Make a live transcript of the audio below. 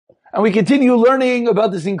And we continue learning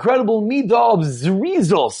about this incredible midah of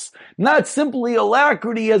zrizos, not simply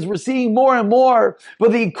alacrity as we're seeing more and more,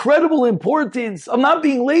 but the incredible importance of not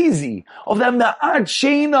being lazy, of that ma'at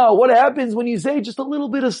sheina. What happens when you say just a little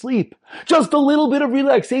bit of sleep, just a little bit of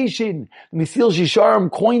relaxation? Mesil Shisharim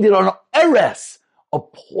coined it on eres, a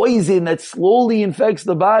poison that slowly infects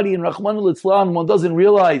the body, and Rahmanul Islam, one doesn't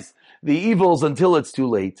realize the evils until it's too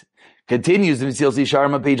late. Continues the Mesil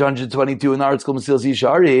Sisharim on page 122 in the article Mesil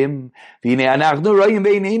Sisharim.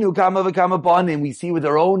 We see with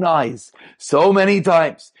our own eyes so many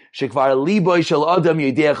times.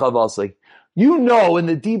 You know in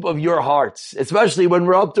the deep of your hearts, especially when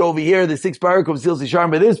we're up to over here, the 6th paragraph of Mesil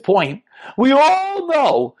Sisharim, by this point, we all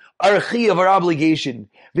know our chi of our obligation.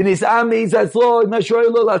 And we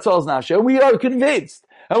are convinced,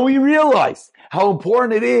 and we realize how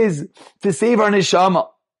important it is to save our neshama.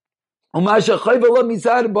 And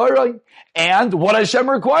what Hashem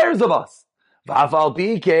requires of us.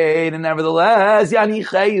 And nevertheless,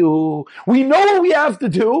 we know what we have to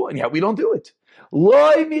do, and yet we don't do it.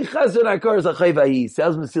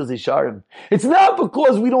 It's not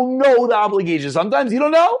because we don't know the obligation. Sometimes you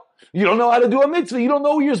don't know. You don't know how to do a mitzvah. You don't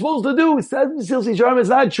know what you're supposed to do. It says Mesil Sisharim, it's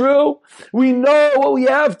not true. We know what we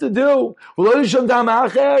have to do.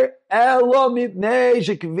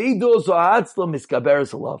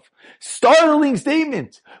 Startling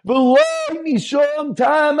statement. The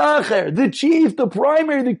chief, the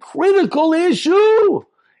primary, the critical issue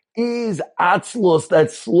is atzlos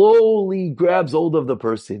that slowly grabs hold of the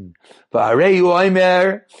person.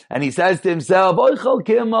 And he says to himself,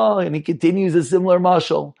 and he continues a similar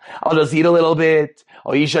mashal. I'll just eat a little bit.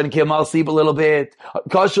 I'll sleep a little bit.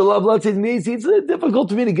 It's difficult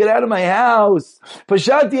for me to get out of my house. I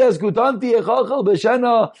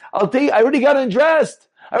already got undressed.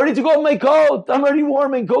 I already took off my coat. I'm already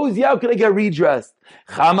warm and cozy. How can I get redressed?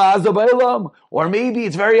 Or maybe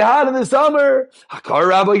it's very hot in the summer.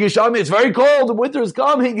 It's very cold. The winter is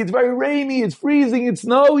coming. It's very rainy. It's freezing. It's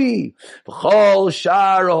snowy.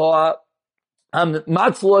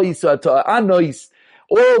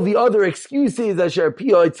 All the other excuses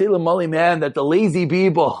that the lazy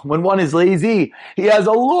people, when one is lazy, he has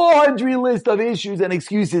a laundry list of issues and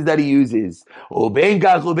excuses that he uses. And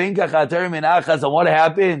what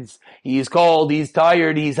happens? He's cold, he's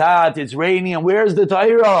tired, he's hot, it's raining, and where's the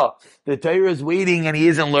Torah? The Torah is waiting and he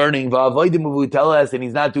isn't learning. And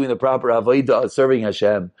he's not doing the proper avodah, serving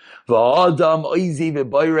Hashem.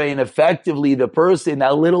 And effectively the person,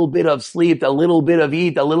 that little bit of sleep, that little bit of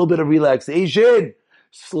eat, that little bit of relaxation,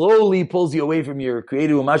 slowly pulls you away from your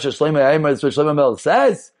creator. Umasha Shlomo Melech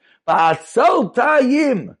says,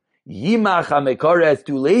 Yimach HaMekares,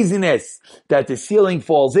 to laziness, that the ceiling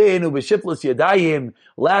falls in, Ubeshiflas Yadayim,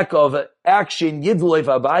 lack of action, Yidloif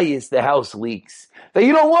Abayis, the house leaks. That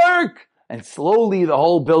you don't work! And slowly the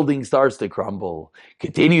whole building starts to crumble.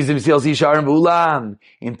 Continues in Mesil Sisharim Ulam,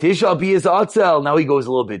 in Tisha B'Yis Atzel, now he goes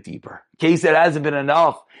a little bit deeper. In case it hasn't been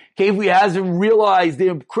enough, if he hasn't realized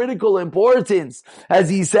the critical importance, as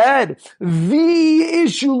he said, the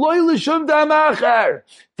issue,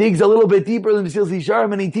 digs a little bit deeper than Mesil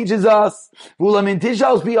Sisharim, and he teaches us,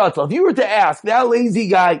 if you were to ask that lazy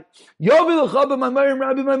guy, he's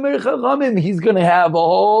going to have a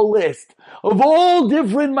whole list of all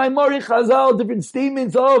different Maimari Chazal, different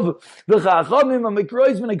statements of the Chachamim,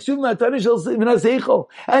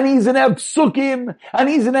 and he's going to have psukim, and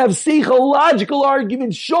he's going to have psychological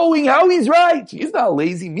arguments showing how he's right. He's not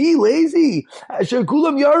lazy. Me lazy. All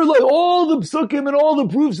the psukim and all the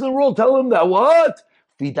proofs in the world tell him that what?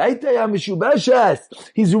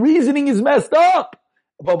 His reasoning is messed up.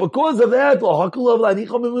 But because of that,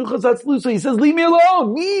 so he says, leave me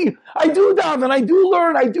alone. Me, I do daven, I do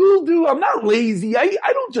learn, I do. I'm not lazy. I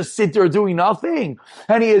don't just sit there doing nothing.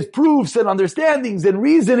 And he has proofs and understandings and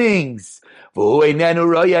reasonings.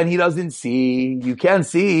 And he doesn't see. You can't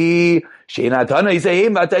see. He doesn't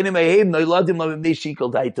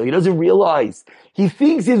realize. He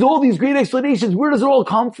thinks he has all these great explanations. Where does it all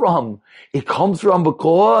come from? It comes from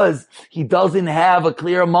because he doesn't have a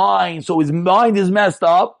clear mind. So his mind is messed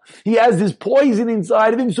up. He has this poison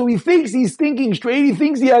inside of him. So he thinks he's thinking straight. He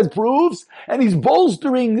thinks he has proofs. And he's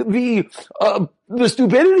bolstering the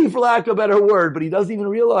stupidity, for lack of a better word, but he doesn't even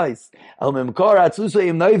realize. From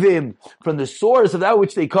the source of that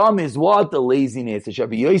which they come is what? The laziness.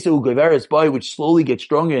 Which slowly gets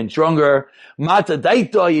stronger and stronger.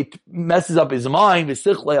 It messes up his mind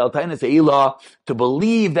to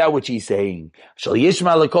believe that which he's saying. And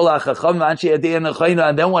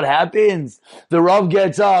then what happens? The Rav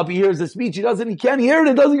gets up, he hears the speech, he can't hear it,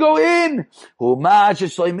 it doesn't go in.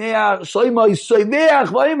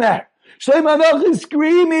 Shlomo Melech is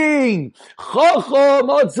screaming, Chacham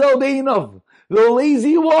Atzel Beinov. The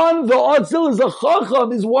lazy one, the Atzel is a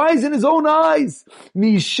Chacham, is wise in his own eyes.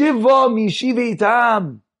 Mishiva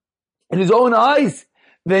Itam. In his own eyes,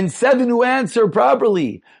 then 7 who answer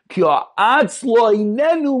properly. His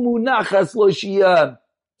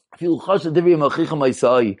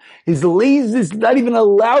laziness did not even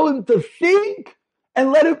allow him to think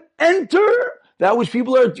and let him enter that which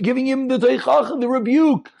people are giving him the teichach, the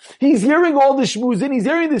rebuke. He's hearing all the shmuzin, he's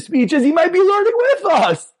hearing the speeches, he might be learning with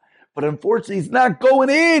us. But unfortunately, he's not going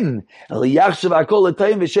in. He says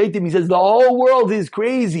the whole world is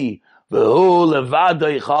crazy. And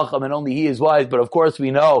only he is wise. But of course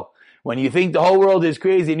we know, when you think the whole world is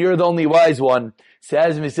crazy and you're the only wise one,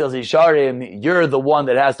 says Mesilas Yesharim, you're the one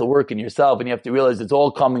that has to work in yourself, and you have to realize it's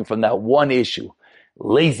all coming from that one issue,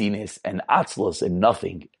 laziness and atzlus and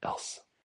nothing else.